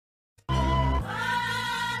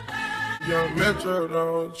Young Metro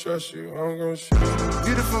don't trust you, I'm gonna shoot you.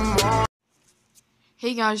 Beautiful mom.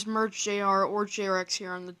 Hey guys, Merch JR or JRX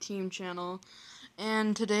here on the team channel,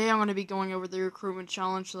 and today I'm going to be going over the recruitment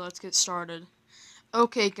challenge, so let's get started.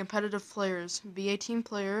 Okay, competitive players, be a team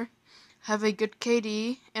player, have a good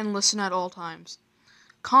KD, and listen at all times.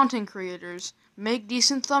 Content creators, make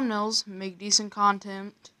decent thumbnails, make decent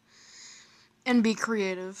content, and be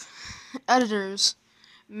creative. Editors,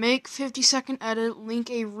 make 50-second edit, link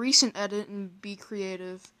a recent edit, and be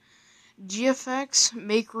creative. GFX,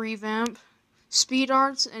 make revamp.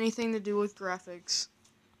 SpeedArts, anything to do with graphics.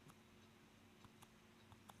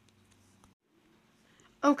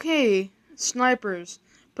 Okay, snipers,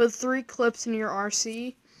 put 3 clips in your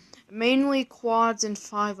RC, mainly quads and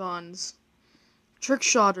 5-ons.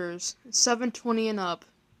 Trickshotters, 720 and up.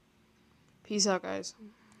 Peace out, guys.